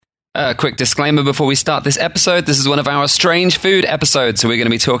A quick disclaimer before we start this episode. This is one of our strange food episodes, so we're going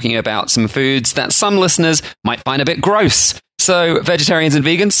to be talking about some foods that some listeners might find a bit gross. So vegetarians and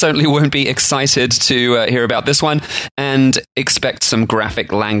vegans certainly won't be excited to hear about this one, and expect some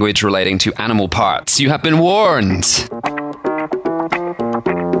graphic language relating to animal parts. You have been warned.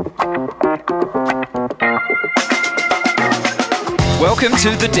 Welcome to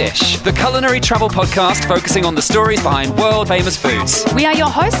The Dish, the culinary travel podcast focusing on the stories behind world-famous foods. We are your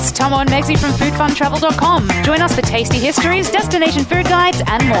hosts, Tomo and Megsy from foodfuntravel.com. Join us for tasty histories, destination food guides,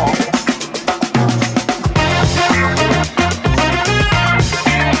 and more.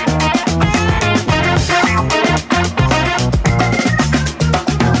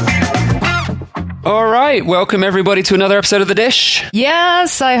 All right, welcome everybody to another episode of The Dish.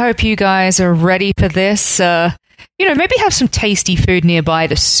 Yes, I hope you guys are ready for this. Maybe have some tasty food nearby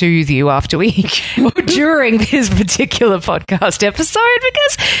to soothe you after we or during this particular podcast episode,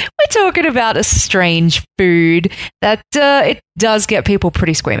 because we're talking about a strange food that it does get people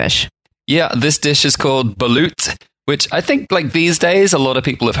pretty squeamish. Yeah, this dish is called Balut, which I think like these days, a lot of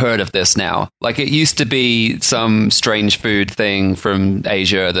people have heard of this now. Like it used to be some strange food thing from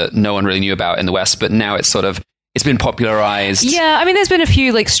Asia that no one really knew about in the West, but now it's been popularized. Yeah, I mean, there's been a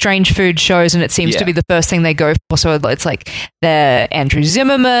few like strange food shows, and it seems to be the first thing they go for. So it's like the Andrew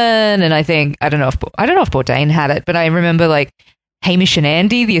Zimmerman, and I don't know if Bourdain had it, but I remember like Hamish and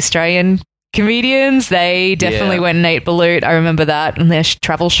Andy, the Australian comedians, they definitely went and ate balut. I remember that in their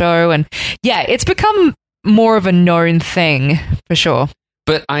travel show, and yeah, it's become more of a known thing for sure.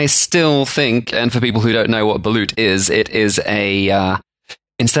 But I still think, and for people who don't know what balut is, it is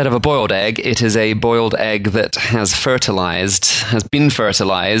instead of a boiled egg, it is a boiled egg that has been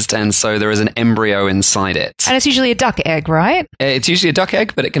fertilized, and so there is an embryo inside it. And it's usually a duck egg, right? It's usually a duck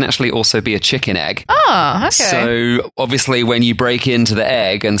egg, but it can actually also be a chicken egg. Oh, okay. So obviously when you break into the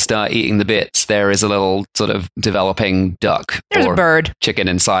egg and start eating the bits, there is a little sort of developing duck. There's a bird. Chicken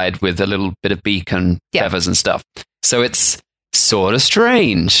inside with a little bit of beak and feathers and stuff. So it's sort of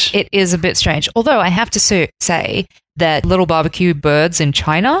strange. It is a bit strange. Although I have to say that little barbecue birds in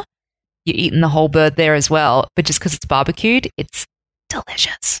China, you're eating the whole bird there as well. But just because it's barbecued, it's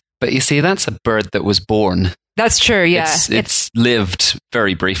delicious. But you see, that's a bird that was born. That's true, yeah. It's lived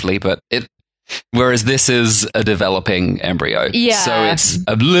very briefly, whereas this is a developing embryo. Yeah. So it's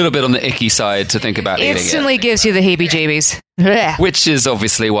a little bit on the icky side to think about eating it. Instantly gives you the heebie-jeebies. Which is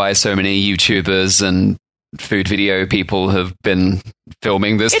obviously why so many YouTubers and food video people have been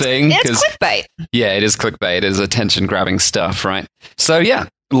filming this thing. It's clickbait. Yeah, it is clickbait. It is attention-grabbing stuff, right? So yeah,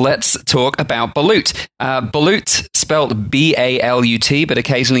 let's talk about balut. Balut, spelled B-A-L-U-T, but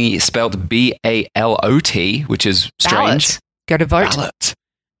occasionally spelled B-A-L-O-T, which is strange. Ballot. Go to vote. Ballot.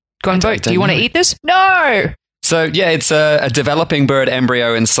 Go and vote. Do you want to eat this? No! So yeah, it's a developing bird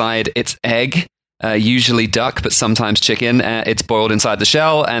embryo inside its egg. Usually duck, but sometimes chicken. It's boiled inside the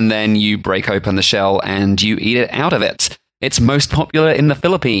shell, and then you break open the shell and you eat it out of it. It's most popular in the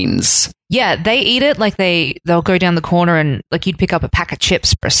Philippines. Yeah, they eat it like they'll go down the corner and like you'd pick up a pack of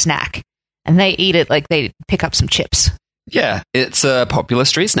chips for a snack, and they eat it like they pick up some chips. Yeah, it's a popular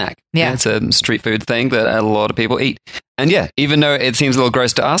street snack. Yeah. It's a street food thing that a lot of people eat. And yeah, even though it seems a little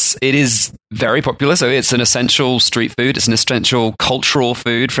gross to us, it is very popular. So it's an essential street food. It's an essential cultural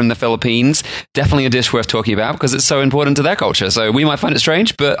food from the Philippines. Definitely a dish worth talking about because it's so important to their culture. So we might find it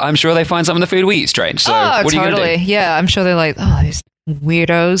strange, but I'm sure they find some of the food we eat strange. So what are you going to do? Yeah, I'm sure they're like, oh, these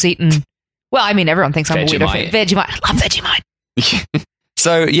weirdos eating. Well, I mean, everyone thinks I'm a weirdo. Vegemite. I love Vegemite.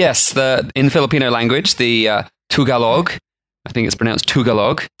 So yes, in Filipino language, the Tagalog, I think it's pronounced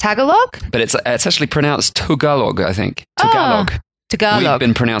Tagalog. Tagalog? But it's actually pronounced Tagalog, I think. Tagalog. Oh, Tagalog. We've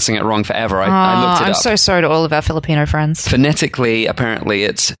been pronouncing it wrong forever. I looked it up. I'm so sorry to all of our Filipino friends. Phonetically, apparently,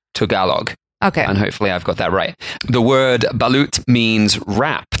 it's Tagalog. Okay. And hopefully I've got that right. The word balut means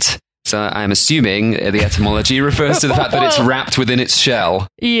wrapped. So I'm assuming the etymology refers to the fact that it's wrapped within its shell.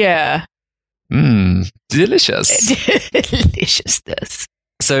 Yeah. Delicious. Deliciousness.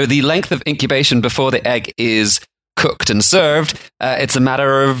 So the length of incubation before the egg is cooked and served, it's a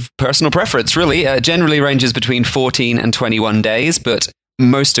matter of personal preference, really. Generally ranges between 14 and 21 days, but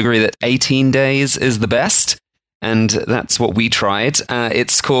most agree that 18 days is the best, and that's what we tried.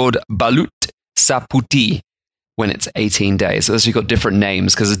 It's called balut sa puti when it's 18 days. So you've got different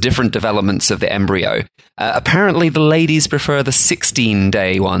names because there's different developments of the embryo. Apparently, the ladies prefer the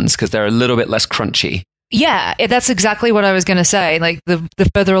 16-day ones because they're a little bit less crunchy. Yeah, that's exactly what I was going to say. Like, the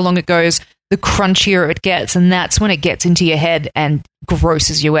further along it goes, the crunchier it gets, and that's when it gets into your head and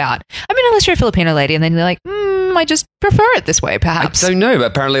grosses you out. I mean, unless you're a Filipino lady, and then you're like, some might just prefer it this way, perhaps. I don't know, but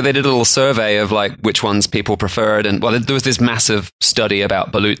apparently they did a little survey of like which ones people preferred. And well, there was this massive study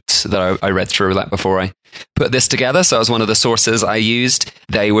about balut that I read through that before I put this together. So that was one of the sources I used.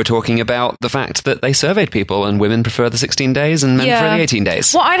 They were talking about the fact that they surveyed people and women prefer the 16 days and men prefer the 18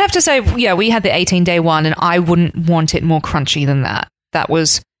 days. Well, I'd have to say, we had the 18-day one and I wouldn't want it more crunchy than that. That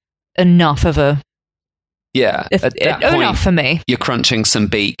was enough of a... Yeah, at that point, enough for me. You're crunching some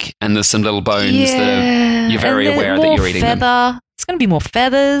beak and there's some little bones that you're very aware that you're eating them. It's going to be more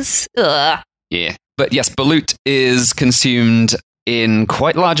feathers. Ugh. Yeah, but yes, balut is consumed in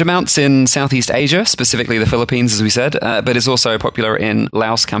quite large amounts in Southeast Asia, specifically the Philippines, as we said, but it's also popular in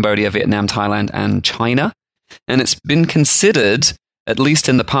Laos, Cambodia, Vietnam, Thailand, and China. And it's been considered, at least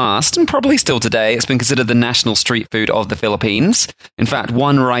in the past, and probably still today, it's been considered the national street food of the Philippines. In fact,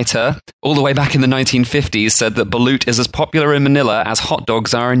 one writer, all the way back in the 1950s, said that balut is as popular in Manila as hot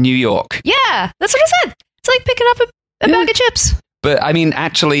dogs are in New York. Yeah, that's what I said. It's like picking up a bag of chips. But, I mean,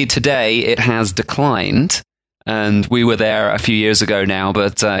 actually, today it has declined. And we were there a few years ago now,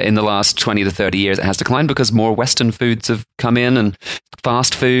 but in the last 20 to 30 years, it has declined because more Western foods have come in and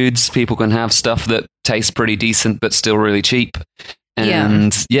fast foods. People can have stuff that tastes pretty decent, but still really cheap.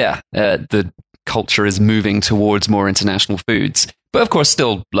 And the culture is moving towards more international foods. But of course,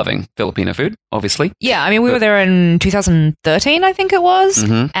 still loving Filipino food, obviously. Yeah, I mean, we were there in 2013, I think it was.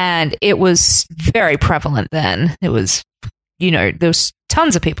 And it was very prevalent then. It was, there was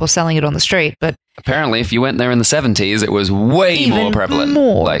tons of people selling it on the street, but apparently, if you went there in the 70s, it was way more prevalent.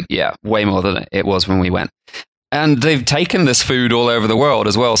 Way more than it was when we went. And they've taken this food all over the world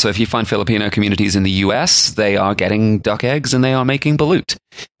as well. So if you find Filipino communities in the US, they are getting duck eggs and they are making balut.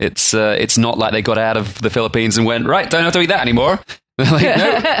 It's not like they got out of the Philippines and went, right, don't have to eat that anymore. They're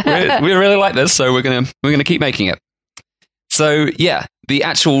like, no, we really like this, so we're gonna keep making it. So yeah, the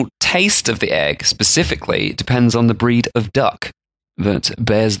actual taste of the egg specifically depends on the breed of duck that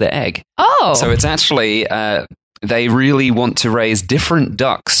bears the egg. Oh. So it's actually, they really want to raise different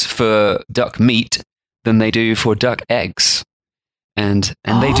ducks for duck meat than they do for duck eggs. And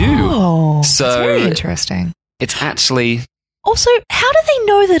they do. So that's very interesting. It's actually... Also, how do they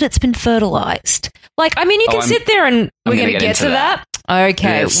know that it's been fertilized? Like, I mean, you can sit there and we're going to get to that.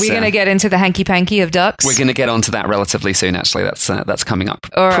 Okay, we're going to get into the hanky-panky of ducks. We're going to get onto that relatively soon, actually. That's coming up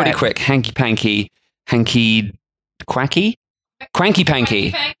pretty quick. Hanky-panky, hanky-quacky?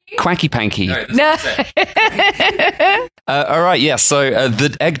 Cranky-panky. Quacky-panky. No. All right, yeah. So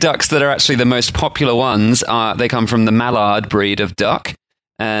the egg ducks that are actually the most popular ones, they come from the mallard breed of duck,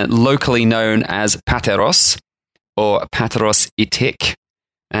 locally known as pateros or pateros itik.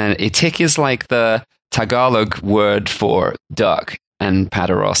 And itik is like the Tagalog word for duck, and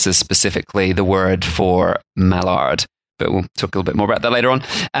pateros is specifically the word for mallard. But we'll talk a little bit more about that later on.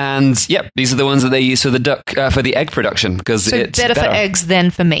 And yep, these are the ones that they use for the duck for the egg production because it's better for eggs than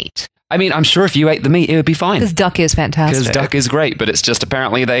for meat. I mean, I'm sure if you ate the meat, it would be fine. Because duck is fantastic. Because duck is great, but it's just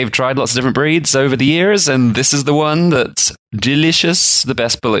apparently they've tried lots of different breeds over the years, and this is the one that's delicious, the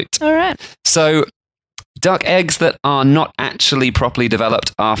best balut. All right. So duck eggs that are not actually properly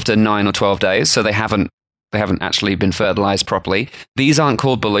developed after 9 or 12 days, so they haven't actually been fertilized properly. These aren't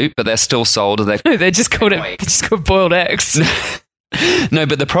called balut, but they're still sold. They're just called boiled eggs. No,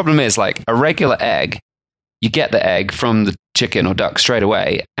 but the problem is, like, a regular egg, you get the egg from the chicken or duck straight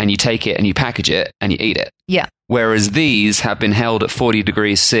away, and you take it and you package it and you eat it. Yeah. Whereas these have been held at 40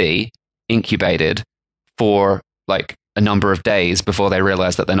 degrees C, incubated for like a number of days before they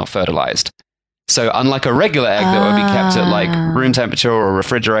realize that they're not fertilized. So unlike a regular egg that would be kept at like room temperature or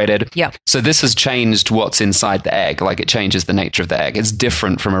refrigerated. Yeah. So this has changed what's inside the egg. Like it changes the nature of the egg. It's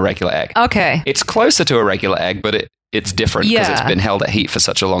different from a regular egg. Okay. It's closer to a regular egg, but it's different because it's been held at heat for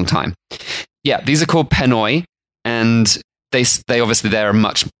such a long time. Yeah. These are called penoy, and they obviously they're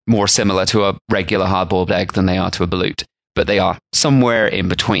much more similar to a regular hard-boiled egg than they are to a balut, but they are somewhere in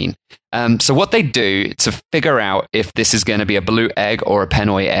between. So what they do to figure out if this is going to be a balut egg or a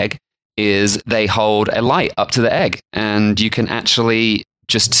penoy egg is they hold a light up to the egg, and you can actually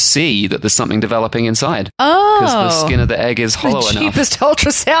just see that there's something developing inside. Oh. Because the skin of the egg is hollow enough. The cheapest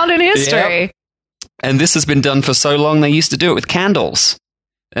ultrasound in history. Yep. And this has been done for so long, they used to do it with candles.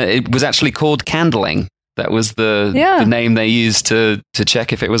 It was actually called candling. That was the name they used to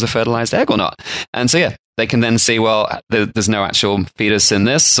check if it was a fertilized egg or not. And so, yeah, they can then see, well, there's no actual fetus in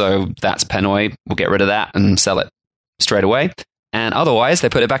this, so that's penoy. We'll get rid of that and sell it straight away. And otherwise, they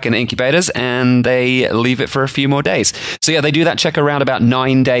put it back in the incubators and they leave it for a few more days. So, yeah, they do that check around about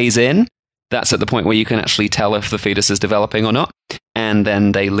 9 days in. That's at the point where you can actually tell if the fetus is developing or not. And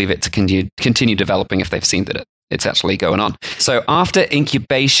then they leave it to continue developing if they've seen that it's actually going on. So after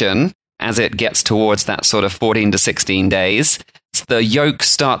incubation as it gets towards that sort of 14 to 16 days, the yolk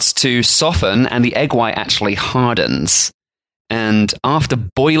starts to soften and the egg white actually hardens. And after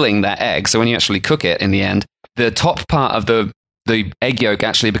boiling that egg, so when you actually cook it in the end, the top part of the egg yolk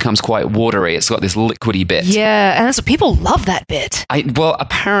actually becomes quite watery. It's got this liquidy bit. Yeah, and that's, people love that bit. Well,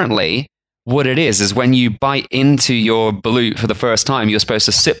 apparently, what it is when you bite into your balut for the first time, you're supposed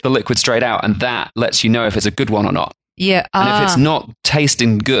to sip the liquid straight out, and that lets you know if it's a good one or not. Yeah. And if it's not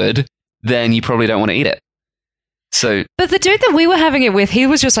tasting good, then you probably don't want to eat it. But the dude that we were having it with, he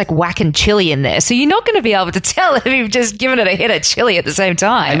was just like whacking chili in there. So you're not going to be able to tell if you've just given it a hit of chili at the same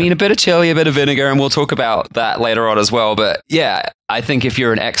time. I mean, a bit of chili, a bit of vinegar, and we'll talk about that later on as well. But yeah, I think if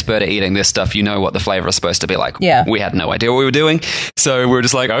you're an expert at eating this stuff, you know what the flavor is supposed to be like. Yeah. We had no idea what we were doing. So we're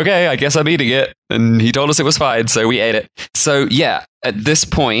just like, okay, I guess I'm eating it. And he told us it was fine. So we ate it. So yeah, at this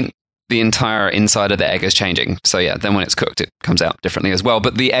point, the entire inside of the egg is changing. So yeah, then when it's cooked, it comes out differently as well.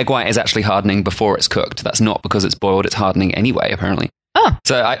 But the egg white is actually hardening before it's cooked. That's not because it's boiled, it's hardening anyway, apparently. Oh.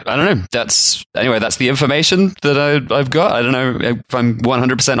 So I don't know. That's the information that I've got. I don't know if I'm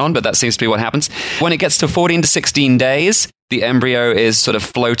 100% on, but that seems to be what happens. When it gets to 14 to 16 days, the embryo is sort of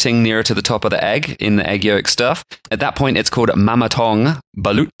floating nearer to the top of the egg in the egg yolk stuff. At that point, it's called mamatong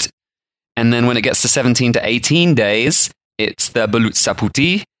balut. And then when it gets to 17 to 18 days, it's the balut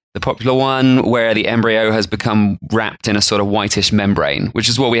saputi, the popular one, where the embryo has become wrapped in a sort of whitish membrane, which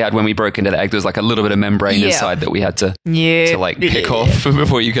is what we had when we broke into the egg. There was like a little bit of membrane inside that we had to like pick off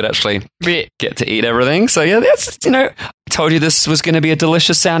before you could actually get to eat everything. So yeah, that's, I told you this was going to be a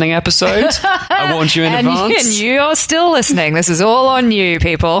delicious sounding episode. I warned you in advance. And you're still listening. This is all on you,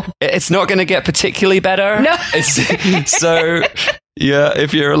 people. It's not going to get particularly better. No. So yeah,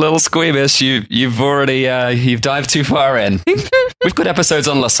 if you're a little squeamish, you've already you've dived too far in. We've got episodes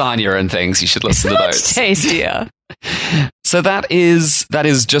on lasagna and things. You should listen to those. It's tastier. So that is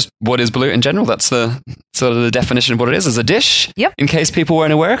just what is balut in general. That's the sort of the definition of what it is as a dish. Yep. In case people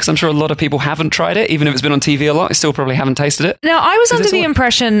weren't aware, because I'm sure a lot of people haven't tried it, even if it's been on TV a lot, they still probably haven't tasted it. Now, I was under the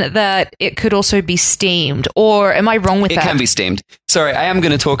impression that it could also be steamed, or am I wrong with that? It can be steamed. Sorry, I am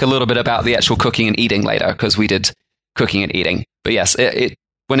going to talk a little bit about the actual cooking and eating later, because we did cooking and eating. But yes, it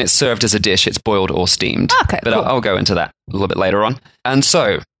when it's served as a dish, it's boiled or steamed. Okay, but cool. I'll go into that a little bit later on. And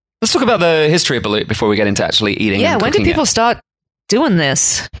so, let's talk about the history of balut before we get into actually eating and cooking. Yeah, when did people start doing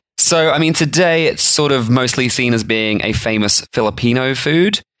this? So, I mean, today it's sort of mostly seen as being a famous Filipino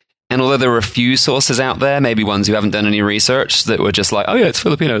food. And although there are a few sources out there, maybe ones who haven't done any research, that were just like, oh yeah, it's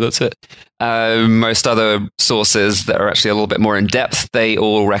Filipino, that's it. Most other sources that are actually a little bit more in depth, they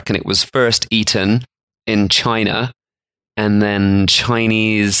all reckon it was first eaten in China, and then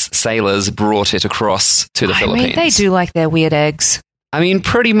Chinese sailors brought it across to the Philippines. I mean, they do like their weird eggs. I mean,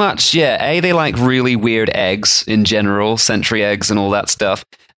 pretty much, yeah. They like really weird eggs in general, century eggs and all that stuff.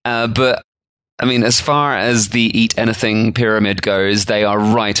 But, I mean, as far as the eat anything pyramid goes, they are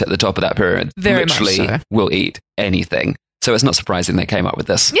right at the top of that pyramid. Very Literally much so. will eat anything. So it's not surprising they came up with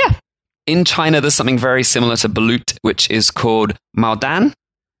this. Yeah. In China, there's something very similar to balut, which is called maodan.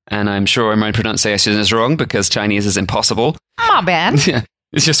 And I'm sure my pronunciation is wrong because Chinese is impossible. My bad. Yeah.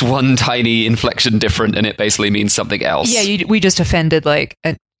 It's just one tiny inflection different and it basically means something else. Yeah, we just offended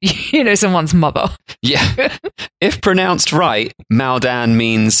someone's mother. Yeah. If pronounced right, maodan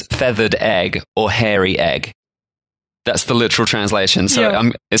means feathered egg or hairy egg. That's the literal translation.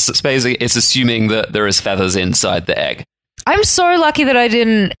 So it's basically, it's assuming that there is feathers inside the egg. I'm so lucky that I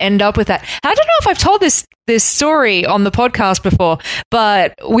didn't end up with that. I don't know if I've told this story on the podcast before,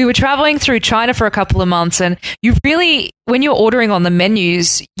 but we were traveling through China for a couple of months, and you really, when you're ordering on the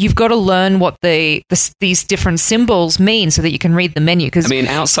menus, you've got to learn what these different symbols mean so that you can read the menu. I mean,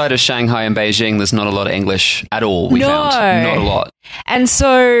 outside of Shanghai and Beijing, there's not a lot of English at all, we found. Not a lot. And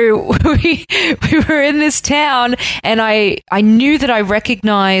so we were in this town, and I knew that I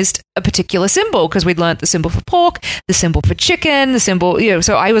recognized a particular symbol because we'd learnt the symbol for pork, the symbol for chicken, the symbol,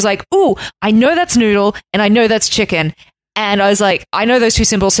 so I was like, ooh, I know that's noodle and I know that's chicken. And I was like, I know those two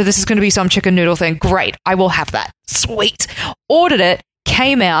symbols, so this is going to be some chicken noodle thing. Great, I will have that. Sweet. Ordered it,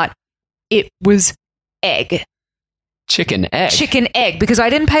 came out, it was egg. Chicken egg? Chicken egg, because I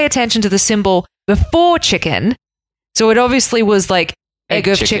didn't pay attention to the symbol before chicken. So it obviously was like egg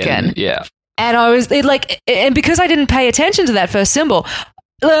of chicken. Yeah. And I was and because I didn't pay attention to that first symbol,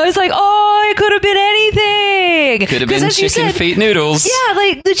 I was like, oh, it could have been anything. Could have been chicken feet noodles.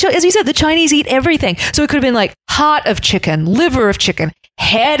 Yeah, as you said, the Chinese eat everything. So it could have been like heart of chicken, liver of chicken,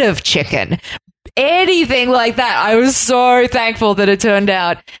 head of chicken, anything like that. I was so thankful that it turned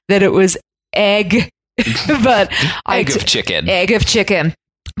out that it was egg. But Egg of chicken. Egg of chicken.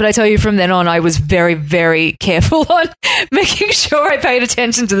 But I tell you, from then on, I was very, very careful on making sure I paid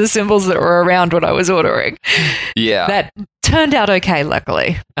attention to the symbols that were around what I was ordering. Yeah. That turned out okay,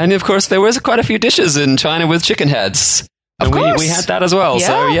 luckily. And of course, there was quite a few dishes in China with chicken heads. Of course. We had that as well. Yeah.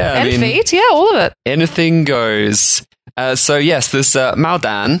 So, yeah. And feet, yeah, all of it. Anything goes. So, yes, this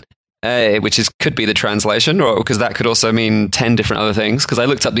Maodan, which could be the translation, or because that could also mean 10 different other things. Because I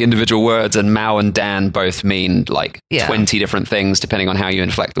looked up the individual words, and Mao and Dan both mean 20 different things, depending on how you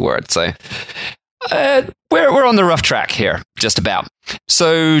inflect the word. So we're on the rough track here, just about.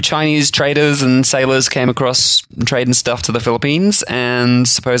 So Chinese traders and sailors came across trading stuff to the Philippines, and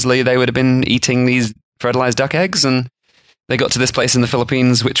supposedly they would have been eating these fertilized duck eggs, and they got to this place in the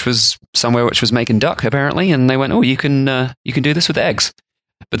Philippines, which was somewhere which was making duck, apparently, and they went, "Oh, you can do this with eggs."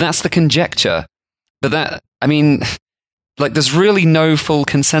 But that's the conjecture. But there's really no full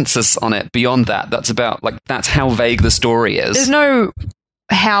consensus on it beyond that. That's how vague the story is. There's no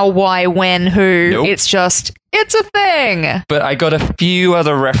how, why, when, who. Nope. It's a thing. But I got a few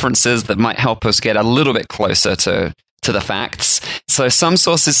other references that might help us get a little bit closer to the facts. So some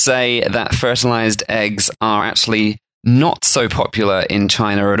sources say that fertilized eggs are actually not so popular in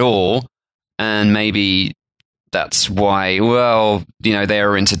China at all, and maybe that's why,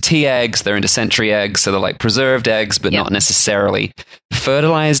 they're into tea eggs, they're into century eggs, so they're like preserved eggs, but not necessarily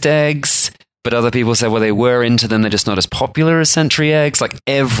fertilized eggs. But other people say, well, they were into them, they're just not as popular as century eggs. Like,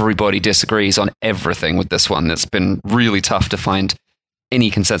 everybody disagrees on everything with this one. It's been really tough to find any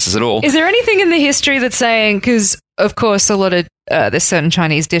consensus at all. Is there anything in the history that's saying, because, of course, a lot of, there's certain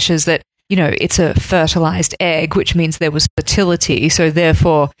Chinese dishes that, it's a fertilized egg, which means there was fertility. So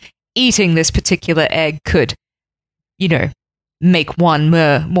therefore, eating this particular egg could, make one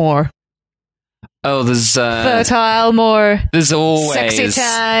more there's fertile, more there's sexy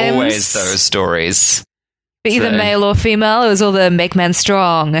times. Always those stories. But either male or female, it was all the make men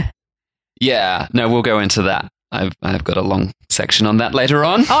strong. Yeah, no, we'll go into that. I've got a long section on that later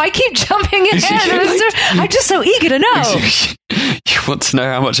on. Oh, I keep jumping ahead. I'm just so eager to know. You want to know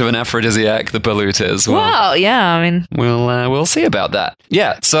how much of an aphrodisiac the balut is? Well, yeah, I mean... We'll see about that.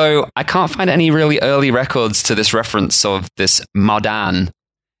 Yeah, so I can't find any really early records to this reference of this Maodan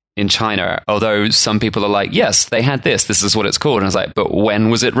in China, although some people are like, yes, they had this is what it's called. And I was like, but when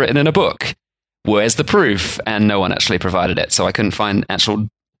was it written in a book? Where's the proof? And no one actually provided it, so I couldn't find actual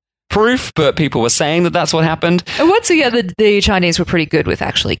proof, but people were saying that that's what happened. And the Chinese were pretty good with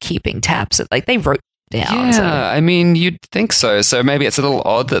actually keeping tabs. They wrote down. Yeah, so. I mean, you'd think so. So maybe it's a little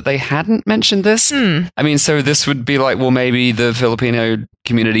odd that they hadn't mentioned this. I mean, so this would be like, well, maybe the Filipino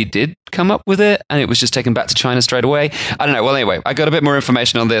community did come up with it and it was just taken back to China straight away. I don't know. Well, anyway, I got a bit more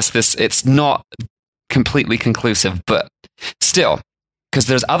information on this. It's not completely conclusive, but still, because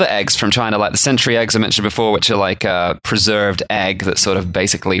there's other eggs from China, like the century eggs I mentioned before, which are like a preserved egg that's sort of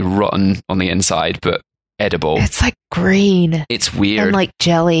basically rotten on the inside, but edible. It's like green. It's weird. And like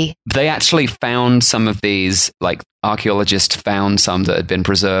jelly. They actually found some of these, like archaeologists found some that had been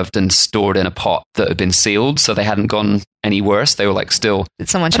preserved and stored in a pot that had been sealed, so they hadn't gone any worse. They were like still... Did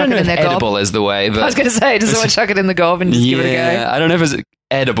someone chuck it in their gob? Edible is the way, but... I was going to say, does someone chuck it in the gob and just give it a go? I don't know if it's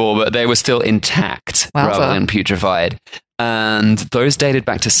edible, but they were still intact rather than putrefied. And those dated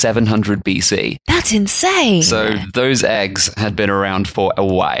back to 700 BC. That's insane. So those eggs had been around for a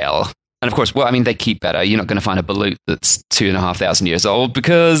while. And of course, they keep better. You're not going to find a balut that's 2,500 years old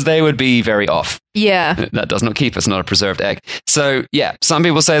because they would be very off. Yeah. That does not keep. It's not a preserved egg. So, yeah, some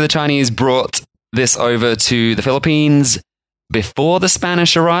people say the Chinese brought this over to the Philippines before the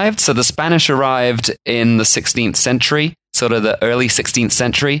Spanish arrived. So the Spanish arrived in the 16th century, sort of the early 16th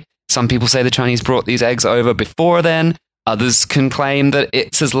century. Some people say the Chinese brought these eggs over before then. Others can claim that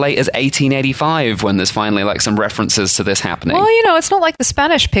it's as late as 1885 when there's finally like some references to this happening. Well, it's not like the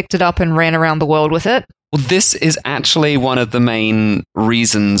Spanish picked it up and ran around the world with it. Well, this is actually one of the main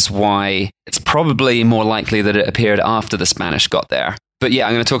reasons why it's probably more likely that it appeared after the Spanish got there. But yeah,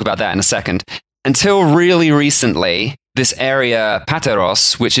 I'm going to talk about that in a second. Until really recently, this area,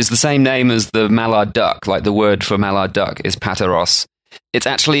 Pateros, which is the same name as the mallard duck, like the word for mallard duck is Pateros. It's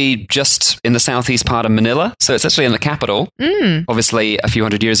actually just in the southeast part of Manila, so it's actually in the capital. Obviously, a few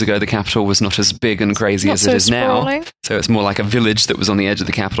hundred years ago, the capital was not as big and crazy as it is now. So it's more like a village that was on the edge of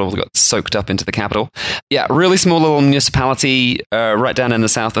the capital that got soaked up into the capital. Yeah, really small little municipality right down in the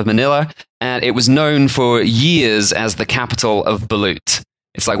south of Manila, and it was known for years as the capital of Balut.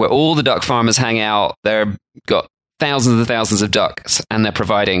 It's like where all the duck farmers hang out. They've got thousands and thousands of ducks, and they're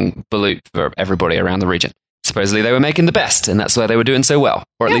providing balut for everybody around the region. Supposedly they were making the best, and that's why they were doing so well.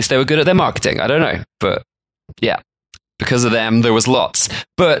 Or at least they were good at their marketing. I don't know. But yeah. because of them, there was lots.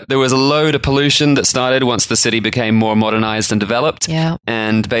 But there was a load of pollution that started once the city became more modernized and developed. Yeah.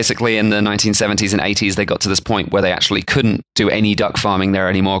 And basically in the 1970s and 80s, they got to this point where they actually couldn't do any duck farming there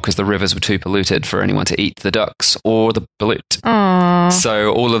anymore because the rivers were too polluted for anyone to eat the ducks or the balut. Aww.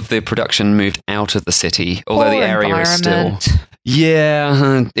 So all of the production moved out of the city, although Poor the area is still... environment.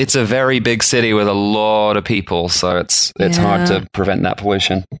 Yeah, it's a very big city with a lot of people, so it's hard to prevent that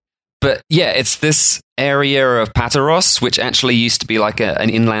pollution. But yeah, it's this area of Pateros, which actually used to be like an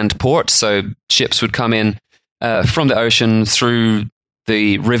inland port. So ships would come in from the ocean through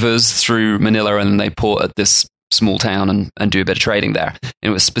the rivers, through Manila, and they port at this small town and do a bit of trading there. And it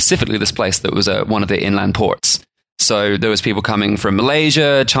was specifically this place that was one of the inland ports. So there was people coming from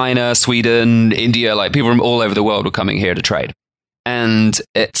Malaysia, China, Sweden, India, like people from all over the world were coming here to trade. And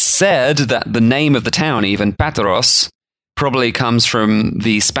it's said that the name of the town, even Pateros, probably comes from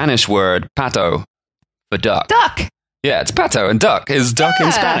the Spanish word pato for duck. Duck! Yeah, it's pato, and duck is duck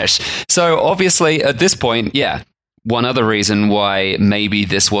in Spanish. So obviously at this point, yeah, one other reason why maybe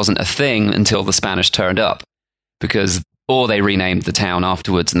this wasn't a thing until the Spanish turned up, or they renamed the town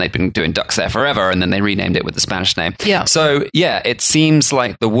afterwards and they'd been doing ducks there forever and then they renamed it with the Spanish name. Yeah. So yeah, it seems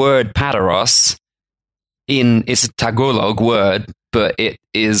like the word Pateros it's a Tagalog word, but it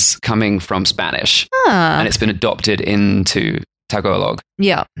is coming from Spanish, and it's been adopted into Tagalog.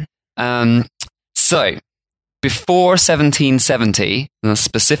 Yeah. So, before 1770, a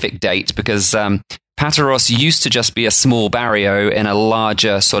specific date, because Pateros used to just be a small barrio in a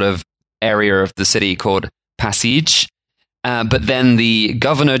larger sort of area of the city called Pasig, but then the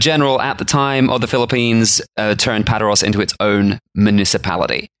governor general at the time of the Philippines turned Pateros into its own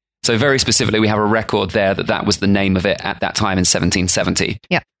municipality. So very specifically, we have a record there that was the name of it at that time in 1770.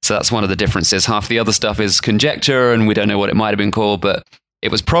 Yeah. So that's one of the differences. Half the other stuff is conjecture, and we don't know what it might have been called, but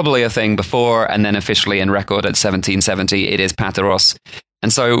it was probably a thing before, and then officially in record at 1770, it is Pateros.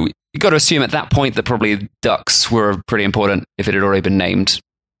 And so you've got to assume at that point that probably ducks were pretty important if it had already been named,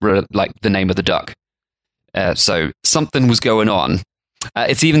 like the name of the duck. So something was going on.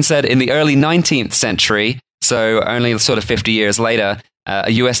 It's even said in the early 19th century, so only sort of 50 years later,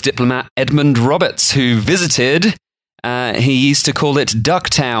 a US diplomat, Edmund Roberts, who visited, he used to call it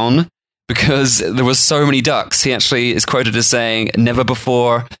Ducktown because there was so many ducks. He actually is quoted as saying, "Never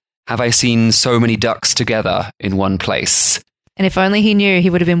before have I seen so many ducks together in one place." And if only he knew, he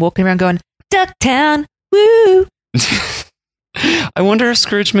would have been walking around going, Ducktown, woo! I wonder if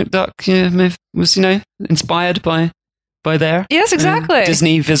Scrooge McDuck was, inspired by there. Yes, exactly.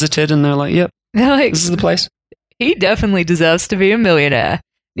 Disney visited and they're like, yep, this is the place. He definitely deserves to be a millionaire.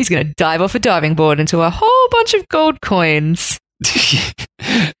 He's going to dive off a diving board into a whole bunch of gold coins.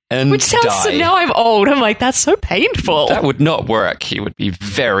 Which sounds, now I'm old. I'm like, that's so painful. That would not work. He would be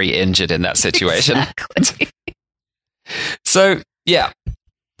very injured in that situation. Exactly. So, yeah,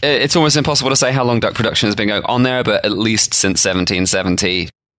 it's almost impossible to say how long duck production has been going on there, but at least since 1770,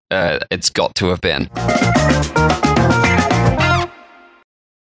 it's got to have been.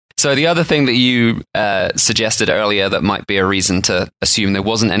 So the other thing that you suggested earlier that might be a reason to assume there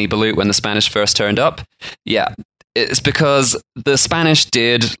wasn't any balut when the Spanish first turned up, yeah, it's because the Spanish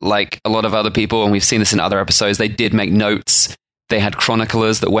did, like a lot of other people, and we've seen this in other episodes, they did make notes. They had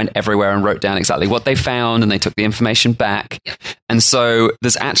chroniclers that went everywhere and wrote down exactly what they found, and they took the information back. And so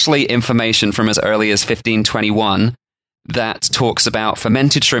there's actually information from as early as 1521 that talks about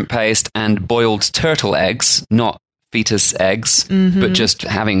fermented shrimp paste and boiled turtle eggs, not fetus eggs, but just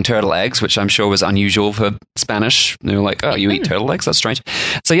having turtle eggs, which I'm sure was unusual for Spanish. They were like, oh, you eat turtle eggs? That's strange.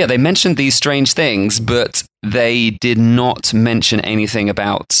 So yeah, they mentioned these strange things, but they did not mention anything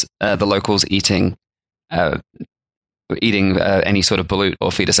about the locals eating any sort of balut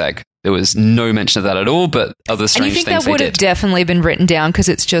or fetus egg. There was no mention of that at all, but other strange things they did. And you think that would have definitely been written down because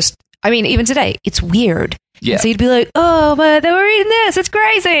it's just, I mean, even today, it's weird. Yeah. And so you'd be like, oh, but they were eating this. It's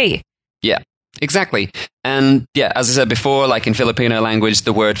crazy. Yeah. Exactly. And yeah, as I said before, like in Filipino language,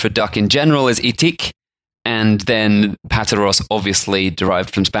 the word for duck in general is itik, and then pateros obviously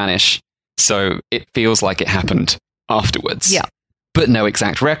derived from Spanish. So it feels like it happened afterwards. Yeah. But no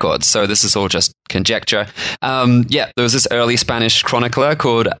exact records. So this is all just conjecture. There was this early Spanish chronicler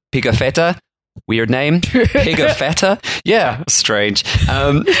called Pigafetta. Weird name. Pigafetta. Yeah, strange.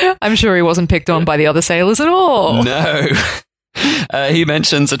 I'm sure he wasn't picked on by the other sailors at all. No. He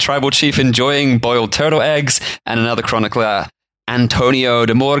mentions a tribal chief enjoying boiled turtle eggs, and another chronicler, Antonio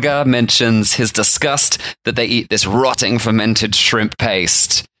de Morga, mentions his disgust that they eat this rotting fermented shrimp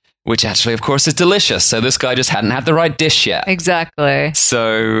paste, which actually, of course, is delicious. So this guy just hadn't had the right dish yet. Exactly.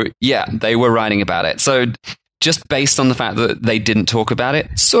 So, yeah, they were writing about it. So just based on the fact that they didn't talk about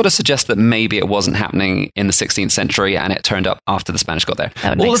it, sort of suggests that maybe it wasn't happening in the 16th century and it turned up after the Spanish got there.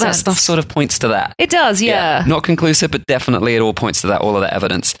 All of that stuff sort of points to that. It does, yeah. Not conclusive, but definitely it all points to that, all of that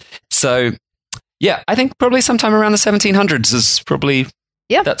evidence. So, yeah, I think probably sometime around the 1700s is probably...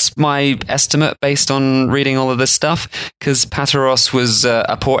 Yeah. That's my estimate based on reading all of this stuff, because Pateros was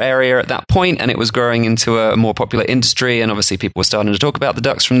a port area at that point and it was growing into a more popular industry, and obviously people were starting to talk about the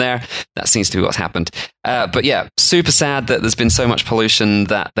ducks from there. That seems to be what's happened. But yeah, super sad that there's been so much pollution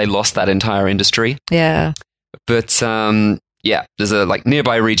that they lost that entire industry. Yeah. But yeah, there's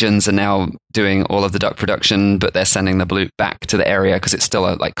nearby regions are now doing all of the duck production, but they're sending the balut back to the area because it's still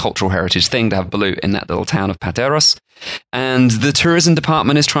a cultural heritage thing to have balut in that little town of Pateros. And the tourism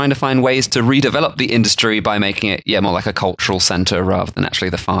department is trying to find ways to redevelop the industry by making it, more like a cultural center rather than actually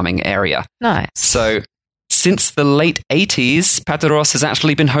the farming area. Nice. So since the late 80s, Pateros has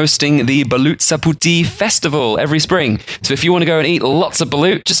actually been hosting the Balut Saputi Festival every spring. So if you want to go and eat lots of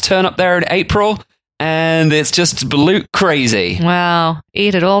balut, just turn up there in April. And it's just balut crazy. Wow.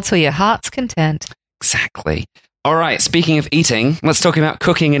 Eat it all till your heart's content. Exactly. All right, speaking of eating, let's talk about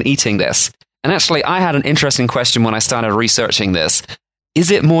cooking and eating this. And actually, I had an interesting question when I started researching this. Is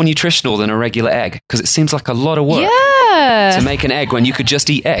it more nutritional than a regular egg? Because it seems like a lot of work to make an egg when you could just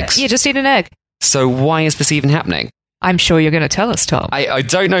eat eggs. Yeah, just eat an egg. So why is this even happening? I'm sure you're going to tell us, Tom. I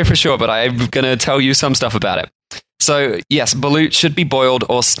don't know for sure, but I'm going to tell you some stuff about it. So, yes, balut should be boiled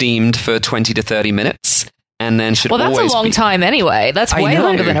or steamed for 20 to 30 minutes. And then should always that's a long time anyway. That's way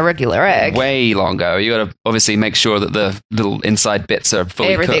longer than a regular egg. Way longer. You got to obviously make sure that the little inside bits are fully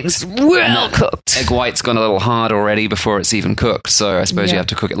Everything's cooked. well cooked. Egg white's gone a little hard already before it's even cooked. So I suppose you have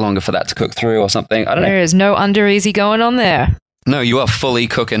to cook it longer for that to cook through or something. I don't know. There is no under easy going on there. No, you are fully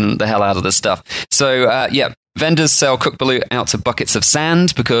cooking the hell out of this stuff. So, vendors sell cooked balut out to buckets of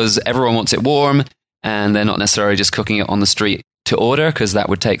sand because everyone wants it warm. And they're not necessarily just cooking it on the street to order, because that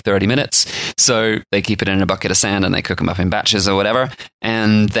would take 30 minutes. So they keep it in a bucket of sand and they cook them up in batches or whatever.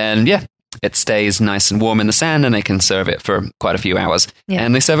 And then, it stays nice and warm in the sand and they can serve it for quite a few hours. Yeah.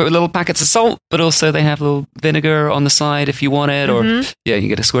 And they serve it with little packets of salt, but also they have a little vinegar on the side if you want it. Or, you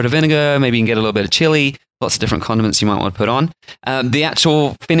get a squirt of vinegar. Maybe you can get a little bit of chili. Lots of different condiments you might want to put on. The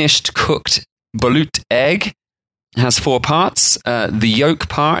actual finished cooked balut egg has 4 parts. The yolk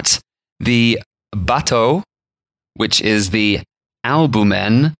part, the bato, which is the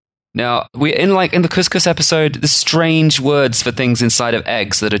albumen. Now, we're in the couscous episode, the strange words for things inside of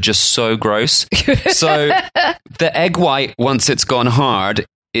eggs that are just so gross. So the egg white, once it's gone hard,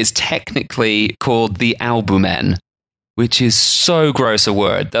 is technically called the albumen, which is so gross a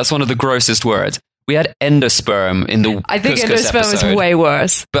word. That's one of the grossest words. We had endosperm in the I think couscous endosperm episode, is way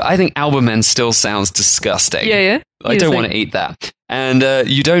worse. But I think albumen still sounds disgusting. Yeah. I don't want to eat that. And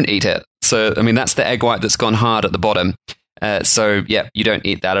you don't eat it. So, I mean, that's the egg white that's gone hard at the bottom. So, you don't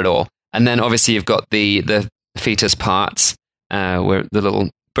eat that at all. And then, obviously, you've got the fetus parts, where the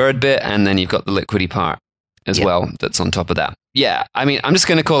little bird bit, and then you've got the liquidy part as well that's on top of that. Yeah, I mean, I'm just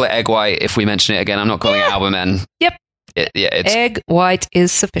going to call it egg white if we mention it again. I'm not calling it albumen. Yep. It's egg white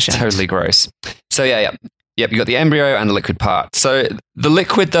is sufficient. Totally gross. So, Yep, you've got the embryo and the liquid part. So, the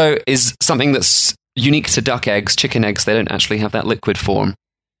liquid, though, is something that's unique to duck eggs. Chicken eggs, they don't actually have that liquid form.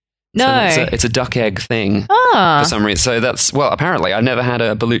 No. So it's a duck egg thing for some reason. So that's, apparently I've never had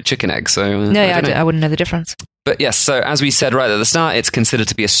a balut chicken egg. So I wouldn't know the difference. But yes, so as we said right at the start, it's considered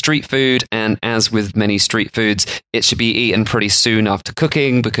to be a street food. And as with many street foods, it should be eaten pretty soon after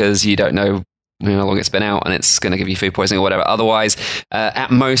cooking because you don't know how long it's been out and it's going to give you food poisoning or whatever. Otherwise, at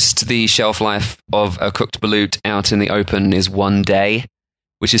most, the shelf life of a cooked balut out in the open is 1 day,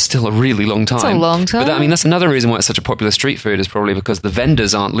 which is still a really long time. It's a long time. But that's another reason why it's such a popular street food is probably because the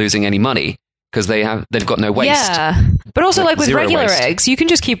vendors aren't losing any money because they've got no waste. Yeah, but also with regular eggs, you can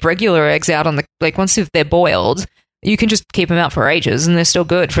just keep regular eggs out on once they're boiled, you can just keep them out for ages and they're still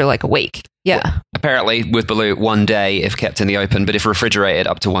good for a week. Yeah. Well, apparently with balut, 1 day if kept in the open, but if refrigerated,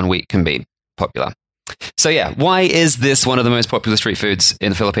 up to 1 week can be popular. So why is this one of the most popular street foods in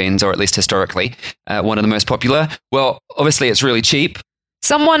the Philippines, or at least historically, one of the most popular? Well, obviously it's really cheap.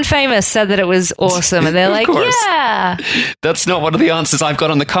 Someone famous said that it was awesome, and they're like, course. yeah. That's not one of the answers I've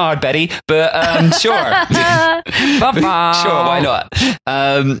got on the card, Betty, but sure. Sure, why not?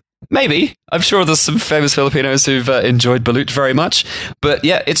 Maybe. I'm sure there's some famous Filipinos who've enjoyed balut very much. But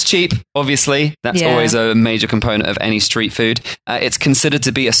it's cheap, obviously. That's always a major component of any street food. It's considered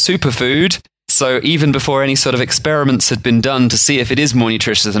to be a superfood. So even before any sort of experiments had been done to see if it is more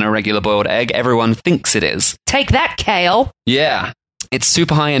nutritious than a regular boiled egg, everyone thinks it is. Take that, kale. Yeah. It's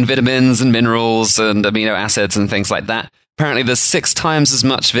super high in vitamins and minerals and amino acids and things like that. Apparently, there's 6 times as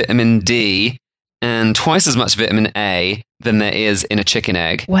much vitamin D and twice as much vitamin A than there is in a chicken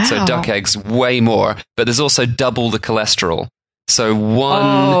egg. Wow. So duck eggs, way more. But there's also double the cholesterol. So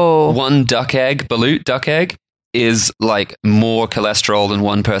one duck egg, Balut duck egg, is like more cholesterol than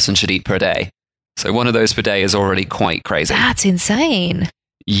one person should eat per day. So one of those per day is already quite crazy. That's insane.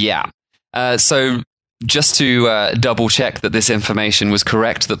 Yeah. So just to double check that this information was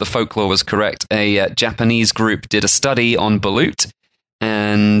correct, that the folklore was correct, a Japanese group did a study on balut,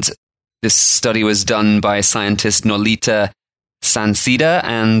 and this study was done by scientist Nolita Sansida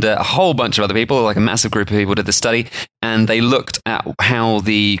and a whole bunch of other people, like a massive group of people did the study, and they looked at how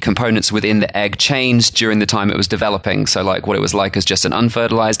the components within the egg changed during the time it was developing. So like what it was like as just an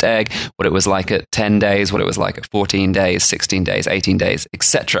unfertilized egg, what it was like at 10 days, what it was like at 14 days, 16 days, 18 days,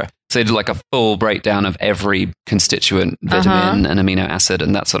 etc. So they did like a full breakdown of every constituent vitamin and amino acid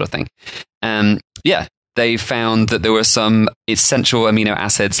and that sort of thing. Yeah. They found that there were some essential amino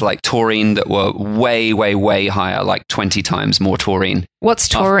acids like taurine that were way, way, way higher, like 20 times more taurine. What's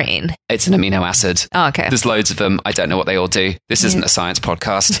taurine? It's an amino acid. Oh, okay. There's loads of them. I don't know what they all do. This isn't a science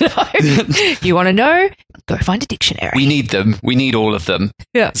podcast. No. You want to know? Go find a dictionary. We need them. We need all of them.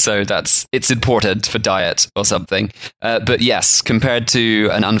 Yeah. So it's important for diet or something. But yes, compared to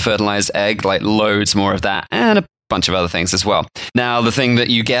an unfertilized egg, like loads more of that and a bunch of other things as well. Now, the thing that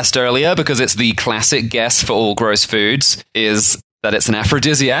you guessed earlier, because it's the classic guess for all gross foods, is that it's an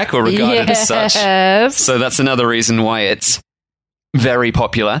aphrodisiac or regarded as such. So that's another reason why it's very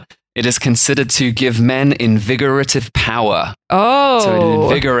popular. It is considered to give men invigorative power. Oh. So it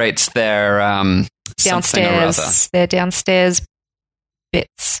invigorates their downstairs, their downstairs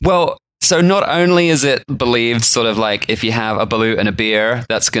bits. Well, so not only is it believed sort of like if you have a balut and a beer,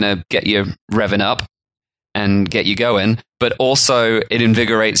 that's going to get you revving up and get you going, but also it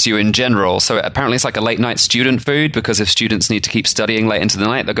invigorates you in general. So apparently it's like a late night student food, because if students need to keep studying late into the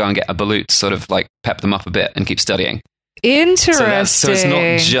night, they'll go and get a balut to sort of like pep them up a bit and keep studying. Interesting. So it's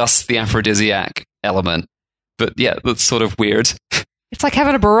not just the aphrodisiac element, but yeah, that's sort of weird. It's like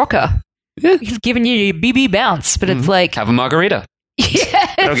having a Barocca. Yeah. He's giving you your BB bounce, but it's like... Have a margarita.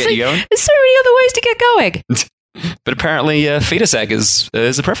 Yeah. That'll get you going. There's so many other ways to get going. But apparently fetus egg is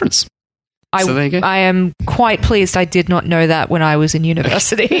a preference. So there you go. I am quite pleased I did not know that when I was in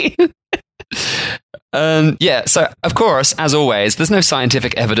university. Yeah, so of course, as always, there's no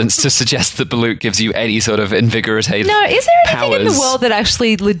scientific evidence to suggest that balut gives you any sort of invigorative No, is there anything powers. in the world that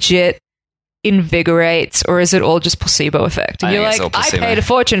actually legit invigorates, or is it all just placebo effect? And you're like, I paid a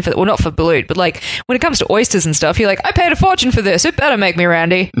fortune for, well, not for balut, but like when it comes to oysters and stuff, you're like, I paid a fortune for this. It better make me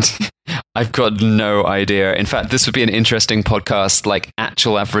randy. I've got no idea. In fact, this would be an interesting podcast, like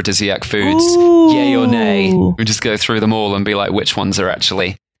actual aphrodisiac foods, yay or nay. We just go through them all and be like, which ones are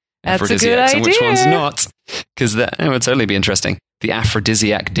actually aphrodisiacs and which ones not. Because that would totally be interesting. The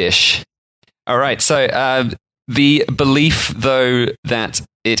aphrodisiac dish. All right. So the belief, though, that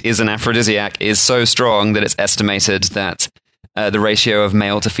it is an aphrodisiac is so strong that it's estimated that the ratio of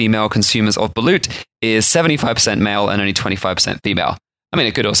male to female consumers of balut is 75% male and only 25% female. I mean,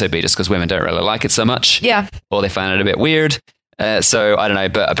 it could also be just because women don't really like it so much. Yeah. Or they find it a bit weird. So I don't know,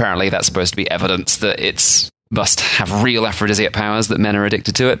 but apparently that's supposed to be evidence that it's must have real aphrodisiac powers, that men are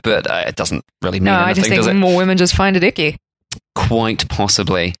addicted to it, but it doesn't really mean anything, I just think does it? more women just find it icky. Quite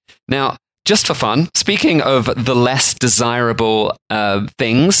possibly. Now, just for fun, speaking of the less desirable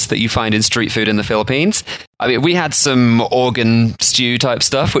things that you find in street food in the Philippines, I mean, we had some organ stew type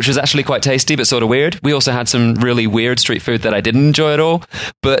stuff, which was actually quite tasty, but sort of weird. We also had some really weird street food that I didn't enjoy at all.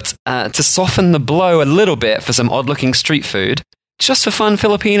 But to soften the blow a little bit for some odd-looking street food, just for fun,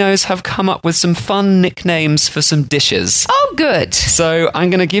 Filipinos have come up with some fun nicknames for some dishes. Oh, good. So I'm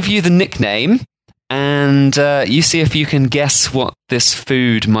going to give you the nickname, and you see if you can guess what this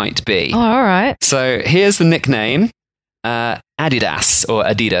food might be. Oh, all right. So here's the nickname, Adidas, or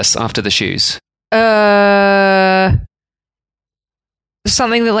Adidas, after the shoes.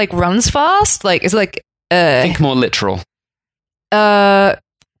 Something that like runs fast? Like, is it like... Think more literal. It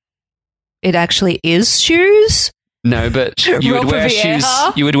actually is shoes? No, but you would wear shoes.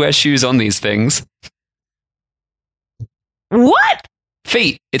 You would wear shoes on these things. What?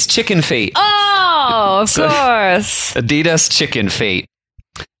 Feet. It's chicken feet. Oh, of course. Adidas chicken feet.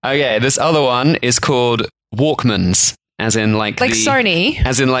 Okay, this other one is called Walkmans, as in like Sony,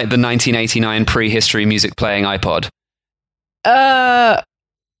 as in like the 1989 prehistory music playing iPod.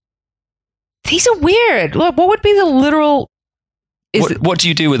 These are weird. What would be the literal? What do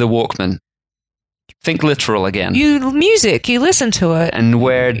you do with a Walkman? Think literal again. You listen to it. And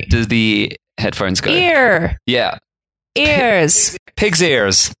where do the headphones go? Ear. Yeah. Ears. Pig's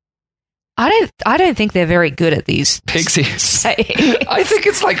ears. I don't think they're very good at these Pig's ears. sayings. I think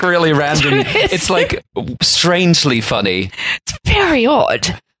it's like really random. It's like strangely funny. It's very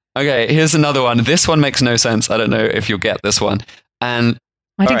odd. Okay, here's another one. This one makes no sense. I don't know if you'll get this one. And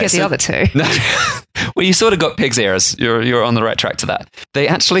I didn't get the other two. No, well, you sort of got pig's ears. You're on the right track to that. They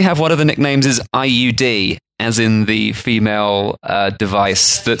actually have one of the nicknames is IUD, as in the female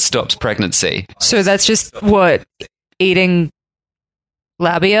device that stops pregnancy. So that's just what? Eating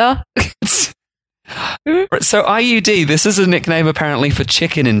labia? So IUD, this is a nickname apparently for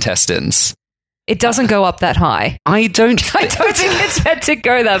chicken intestines. It doesn't go up that high. I don't think it's meant to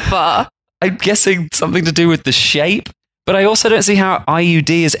go that far. I'm guessing something to do with the shape, but I also don't see how IUD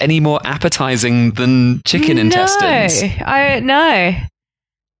is any more appetizing than chicken intestines. No.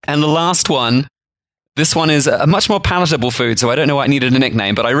 And the last one, this one is a much more palatable food, so I don't know why I needed a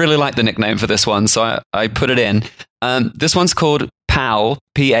nickname, but I really like the nickname for this one, so I put it in. This one's called PAL,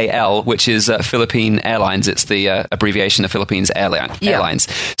 P-A-L, which is Philippine Airlines. It's the abbreviation of Philippines Airlines.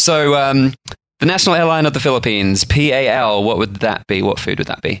 So the national airline of the Philippines, PAL, what would that be? What food would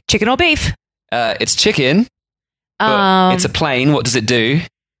that be? Chicken or beef? It's chicken, but it's a plane. What does it do?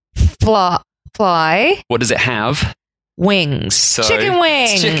 Fly. What does it have? Wings. So, chicken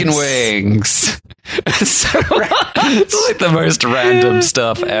wings. It's chicken wings. So, it's like the most random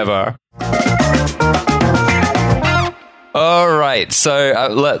stuff ever. All right, so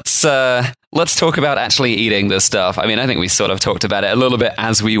let's talk about actually eating this stuff. I mean, I think we sort of talked about it a little bit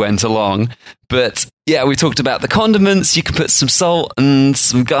as we went along, but yeah, we talked about the condiments. You can put some salt and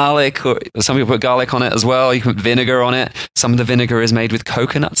some garlic, or some people put garlic on it as well. You can put vinegar on it. Some of the vinegar is made with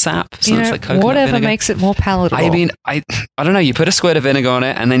coconut sap, so it's like coconut whatever vinegar. Makes it more palatable. I mean, I don't know. You put a squirt of vinegar on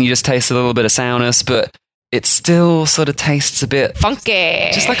it, and then you just taste a little bit of sourness, but it still sort of tastes a bit funky,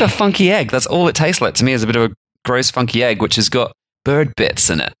 just like a funky egg. That's all it tastes like to me, is a bit of a gross funky egg which has got bird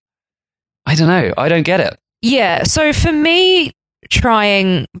bits in it. I don't know. I don't get it. Yeah. So for me,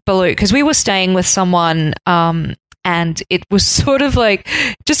 trying balut, because we were staying with someone and it was sort of like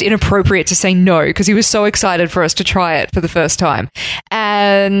just inappropriate to say no because he was so excited for us to try it for the first time.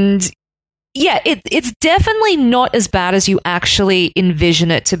 And yeah, it's definitely not as bad as you actually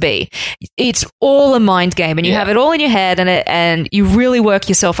envision it to be. It's all a mind game, and you have it all in your head, and you really work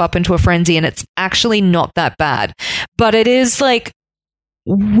yourself up into a frenzy, and it's actually not that bad. But it is like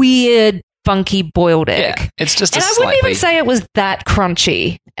weird, funky boiled egg. Yeah, it's just and I wouldn't even say it was that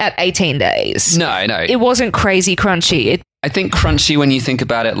crunchy at 18 days. No. It wasn't crazy crunchy. I think crunchy, when you think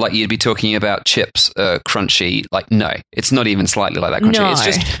about it, like you'd be talking about chips, crunchy. Like, no, it's not even slightly like that crunchy. No. It's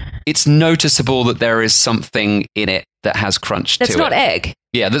just, it's noticeable that there is something in it that has crunch to it. That's not egg.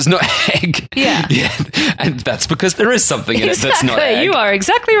 Yeah, there's not egg. Yeah. And that's because there is something in it that's not egg. You are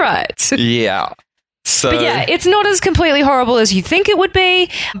exactly right. Yeah. So, but yeah, it's not as completely horrible as you think it would be,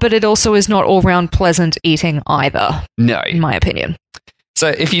 but it also is not all round pleasant eating either. No. In my opinion. So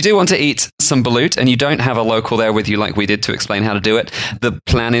if you do want to eat some balut and you don't have a local there with you like we did to explain how to do it, the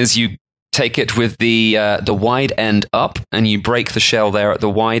plan is you take it with the wide end up and you break the shell there at the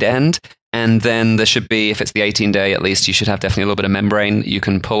wide end. And then there should be, if it's the 18-day at least, you should have definitely a little bit of membrane you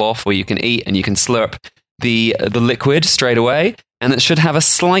can pull off or you can eat, and you can slurp the liquid straight away. And it should have a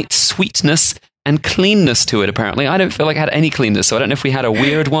slight sweetness and cleanness to it, apparently. I don't feel like I had any cleanness, so I don't know if we had a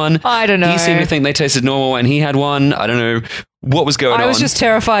weird one. I don't know. He seemed to think they tasted normal when he had one. I don't know what was going on. I was just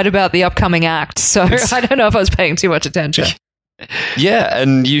terrified about the upcoming act, so I don't know if I was paying too much attention. Yeah,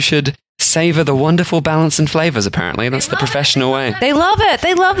 and you should savor the wonderful balance and flavors, apparently. That's the professional way. They love it.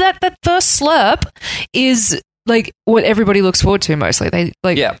 They love that. That first slurp is like what everybody looks forward to mostly.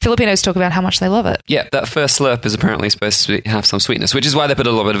 Filipinos talk about how much they love it. Yeah, that first slurp is apparently supposed to have some sweetness, which is why they put a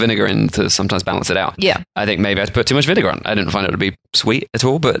little bit of vinegar in to sometimes balance it out. Yeah. I think maybe I put too much vinegar on. I didn't find it to be sweet at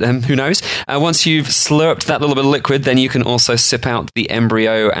all, but who knows? Once you've slurped that little bit of liquid, then you can also sip out the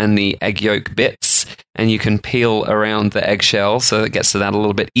embryo and the egg yolk bits, and you can peel around the eggshell, so it gets to that a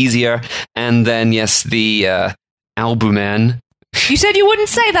little bit easier. And then, yes, the albumen. You said you wouldn't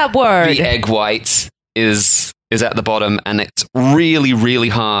say that word. The egg white is at the bottom, and it's really, really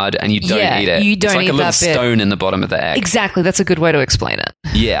hard, and you don't eat it. You don't it's like eat a little that bit. stone in the bottom of the egg. Exactly. That's a good way to explain it.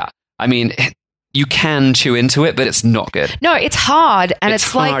 Yeah. I mean, you can chew into it, but it's not good. No, it's hard, and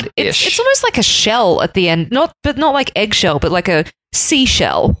it's like hard-ish. it's almost like a shell at the end. Not like eggshell, but like a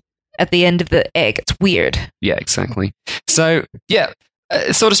seashell at the end of the egg. It's weird. Yeah, exactly. So, yeah.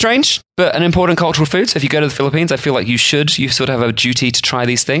 It's sort of strange, but an important cultural food. So if you go to the Philippines, I feel like you sort of have a duty to try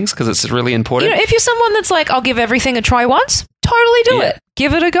these things because it's really important. You know, if you're someone that's like, I'll give everything a try once, totally do it.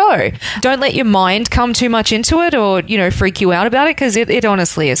 Give it a go. Don't let your mind come too much into it or, freak you out about it, because it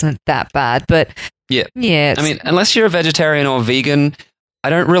honestly isn't that bad. But yeah. I mean, unless you're a vegetarian or vegan, I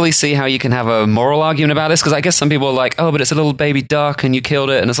don't really see how you can have a moral argument about this, because I guess some people are like, oh, but it's a little baby duck and you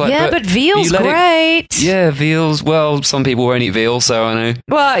killed it. And it's like, yeah, but veal's great. Veal's, well, some people won't eat veal, so I know.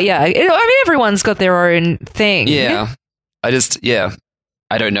 Well, yeah. I mean, everyone's got their own thing. Yeah. I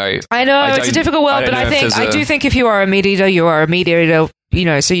don't know. I know, it's a difficult world, but I do think if you are a meat eater, you are a meat eater,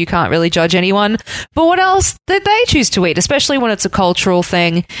 so you can't really judge anyone. But what else did they choose to eat, especially when it's a cultural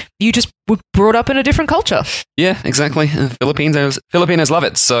thing? You just were brought up in a different culture. Yeah, exactly. Filipinos love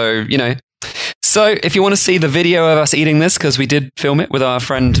it, so, So if you want to see the video of us eating this, because we did film it with our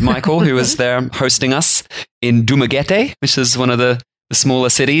friend Michael, who was there hosting us in Dumaguete, which is one of the smaller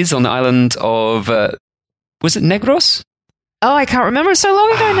cities on the island of, was it Negros? Oh, I can't remember. So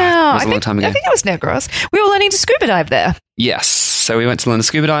long ago now. It was a long time ago. I think it was Negros. We were learning to scuba dive there. Yes. So we went to learn to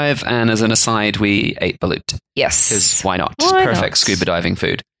scuba dive, and as an aside, we ate balut. Yes. Because why not? Perfect scuba diving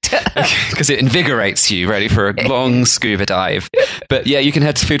food. Because it invigorates you, ready for a long scuba dive. But yeah, you can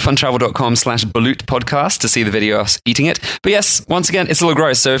head to foodfuntravel.com/balut podcast to see the video of us eating it. But yes, once again, it's a little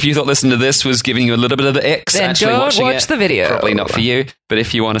gross. So if you thought listening to this was giving you a little bit of the icks, then actually don't watch the video. Probably not for you. But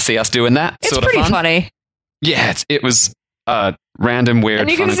if you want to see us doing that, it's sort of pretty fun, funny. Yeah, it was random, weird,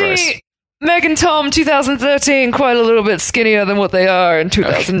 and you fun, can and see gross. Meg and Tom 2013 quite a little bit skinnier than what they are in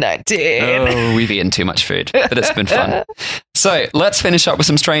 2019. Oh, we've eaten too much food, but it's been fun. So let's finish up with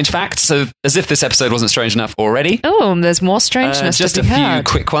some strange facts. So as if this episode wasn't strange enough already. Oh, there's more strangeness just to be had. Few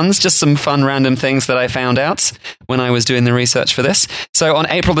quick ones, just some fun random things that I found out when I was doing the research for this. So on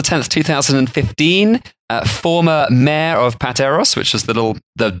April the 10th, 2015, former mayor of Pateros, which is the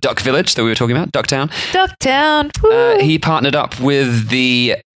duck village that we were talking about, Ducktown. He partnered up with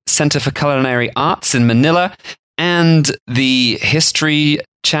the Center for Culinary Arts in Manila and the History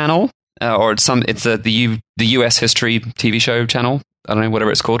Channel, the US History TV show channel. I don't know,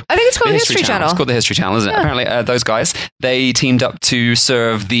 whatever it's called. I think it's called the History Channel. It's called the History Channel, isn't it? Yeah. Apparently, those guys, they teamed up to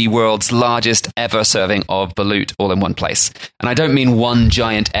serve the world's largest ever serving of balut all in one place. And I don't mean one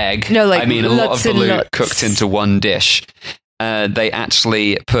giant egg. No, like I mean a lot of balut lots. cooked into one dish. They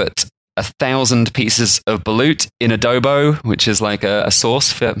actually put 1,000 pieces of balut in adobo, which is like a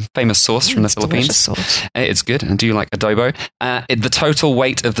sauce, famous sauce from the Philippines. Sauce. It's good. I do like adobo. The total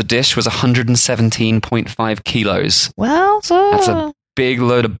weight of the dish was 117.5 kilos. Well, that's a big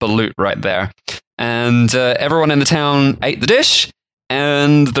load of balut right there. And everyone in the town ate the dish,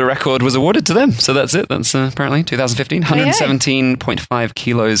 and the record was awarded to them. So that's it. That's apparently 2015. 117.5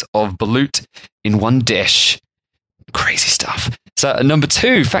 kilos of balut in one dish. Crazy stuff. So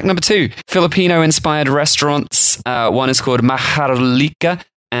fact number two, Filipino-inspired restaurants. One is called Maharlika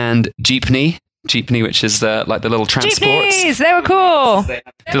and Jeepney, which is like the little transports. Jeepneys, they were cool. The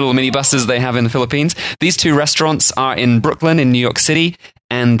little minibuses they have in the Philippines. These two restaurants are in Brooklyn in New York City,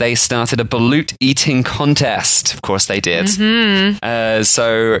 and they started a balut eating contest. Of course they did. Mm-hmm.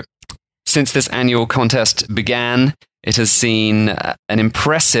 So since this annual contest began, it has seen an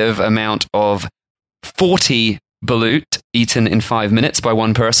impressive amount of 40 balut eaten in 5 minutes by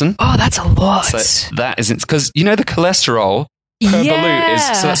one person. Oh, that's a lot. So that isn't, because the cholesterol per balut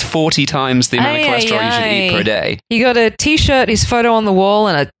is, so that's 40 times the amount of cholesterol you should eat per day. He got a t-shirt, his photo on the wall,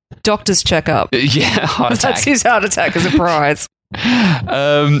 and a doctor's checkup. Yeah, heart attack. That's his heart attack as a prize.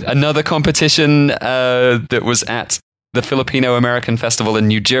 Another competition that was at the Filipino-American Festival in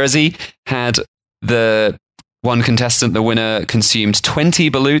New Jersey had the one contestant, the winner, consumed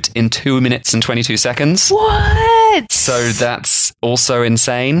 20 balut in 2 minutes and 22 seconds. What? So that's also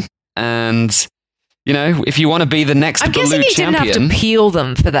insane. And, if you want to be the next balut champion... I'm guessing he didn't have to peel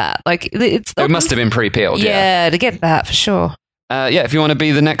them for that. It must have been pre-peeled, yeah. To get that, for sure. If you want to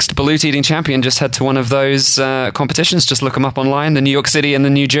be the next balut eating champion, just head to one of those competitions. Just look them up online. The New York City and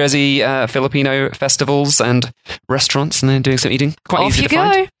the New Jersey Filipino festivals and restaurants, and they're doing some eating. Quite easy to find.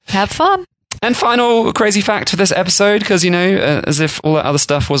 Off you go. Have fun. And final crazy fact for this episode, because, as if all that other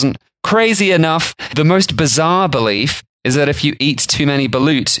stuff wasn't crazy enough, the most bizarre belief is that if you eat too many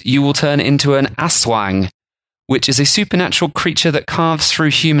balut, you will turn into an aswang, which is a supernatural creature that carves through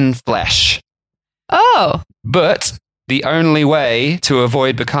human flesh. Oh. But the only way to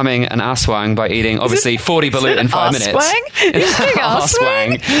avoid becoming an aswang by eating, obviously, 40 balut in 5 minutes. Is it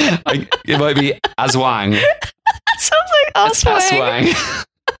aswang? It might be aswang. That sounds like aswang.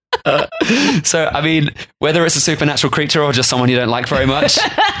 So, whether it's a supernatural creature or just someone you don't like very much,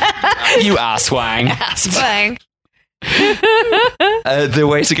 you aswang. Aswang. The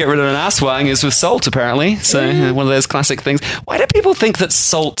way to get rid of an aswang is with salt, apparently. So, one of those classic things. Why do people think that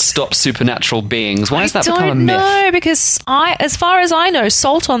salt stops supernatural beings? Why has that become a myth? I don't know, because as far as I know,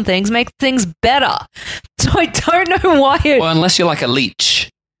 salt on things make things better. So I don't know why Well, unless you're like a leech.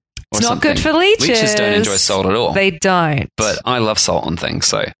 It's not good for leeches. Leeches don't enjoy salt at all. They don't. But I love salt on things,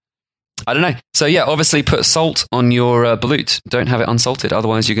 so I don't know. So yeah, obviously put salt on your balut. Don't have it unsalted,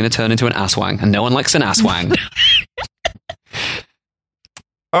 otherwise you're going to turn into an asswang, and no one likes an asswang.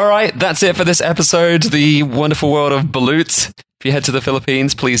 All right, that's it for this episode, The Wonderful World of Balut. If you head to the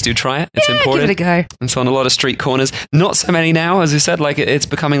Philippines, please do try it. It's important. Give it a go. It's on a lot of street corners. Not so many now, as you said. Like it's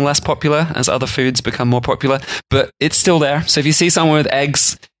becoming less popular as other foods become more popular, but it's still there. So if you see someone with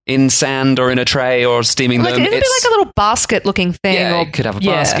eggs in sand or in a tray or steaming them, it'd be like a little basket-looking thing. Yeah, or, it could have a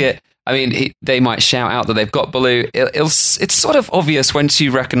basket. I mean, they might shout out that they've got balut. It's sort of obvious once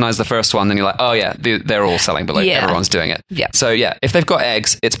you recognize the first one, then you're like, oh yeah, they're all selling balut. Yeah. Everyone's doing it. Yeah. So yeah, if they've got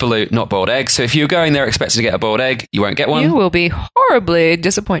eggs, it's balut, not boiled eggs. So if you're going there expecting to get a boiled egg, you won't get one. You will be horribly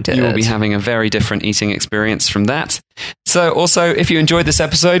disappointed. You will be having a very different eating experience from that. So also, if you enjoyed this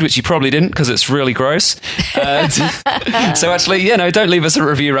episode, which you probably didn't because it's really gross. So actually, don't leave us a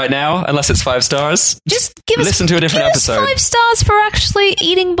review right now unless it's 5 stars. Just listen to a different episode. 5 stars for actually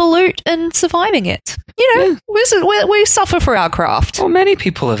eating balut and surviving it. We suffer for our craft. Well, many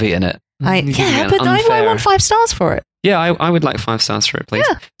people have eaten it. But I want 5 stars for it. Yeah, I would like 5 stars for it, please.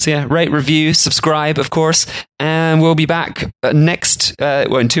 Yeah. So yeah, rate, review, subscribe, of course. And we'll be back next,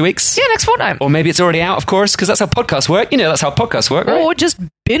 in 2 weeks. Yeah, next fortnight. Or maybe it's already out, of course, because that's how podcasts work. That's how podcasts work, right? Or just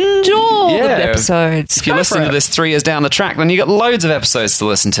binge all the episodes. If you listen to this 3 years down the track, then you got loads of episodes to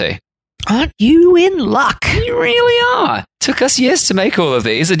listen to. Aren't you in luck? You really are. Took us years to make all of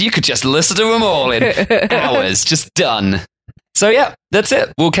these, and you could just listen to them all in hours. Just done. So yeah, that's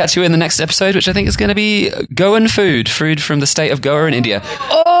it. We'll catch you in the next episode, which I think is going to be Goan food from the state of Goa in India.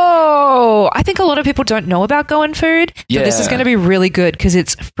 Oh, I think a lot of people don't know about Goan food. Yeah. But this is going to be really good because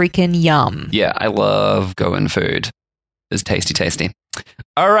it's freaking yum. Yeah, I love Goan food. It's tasty, tasty.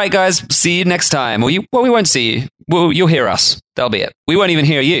 All right, guys. See you next time. We won't see you. You'll hear us. That'll be it. We won't even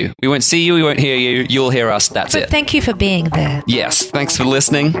hear you. We won't see you. We won't hear you. You'll hear us. That's it. Thank you for being there. Yes. Thanks for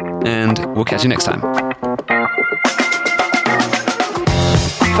listening, and we'll catch you next time.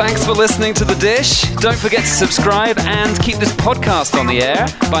 Thanks for listening to The Dish. Don't forget to subscribe and keep this podcast on the air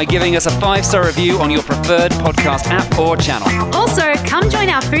by giving us a 5-star review on your preferred podcast app or channel. Also, come join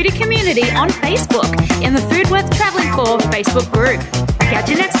our foodie community on Facebook in the Food Worth Travelling For Facebook group. Catch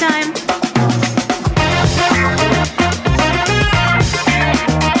you next time.